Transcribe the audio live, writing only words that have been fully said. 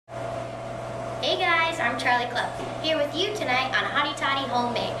Hey guys, I'm Charlie Club, here with you tonight on Hotty Toddy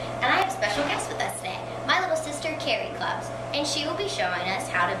Homemade, and I have a special guest with us today, my little sister Carrie Clubs, and she will be showing us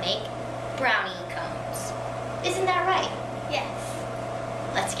how to make brownie cones. Isn't that right? Yes.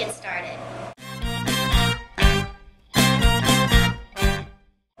 Let's get started.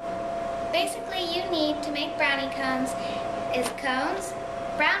 Basically, you need to make brownie cones is cones,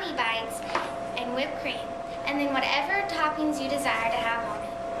 brownie bites, and whipped cream, and then whatever toppings you desire to have on it.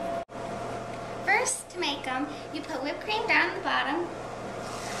 First, to make them, you put whipped cream down at the bottom.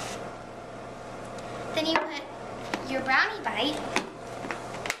 Then you put your brownie bite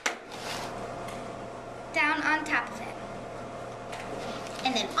down on top of it.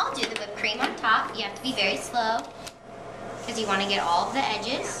 And then I'll do the whipped cream on top. You have to be very slow because you want to get all of the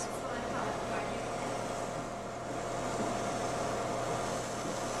edges.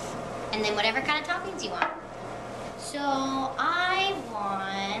 And then whatever kind of toppings you want. So I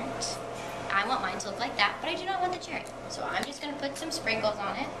want mine to look like that, but I do not want the cherry. So I'm just going to put some sprinkles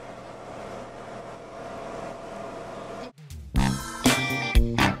on it.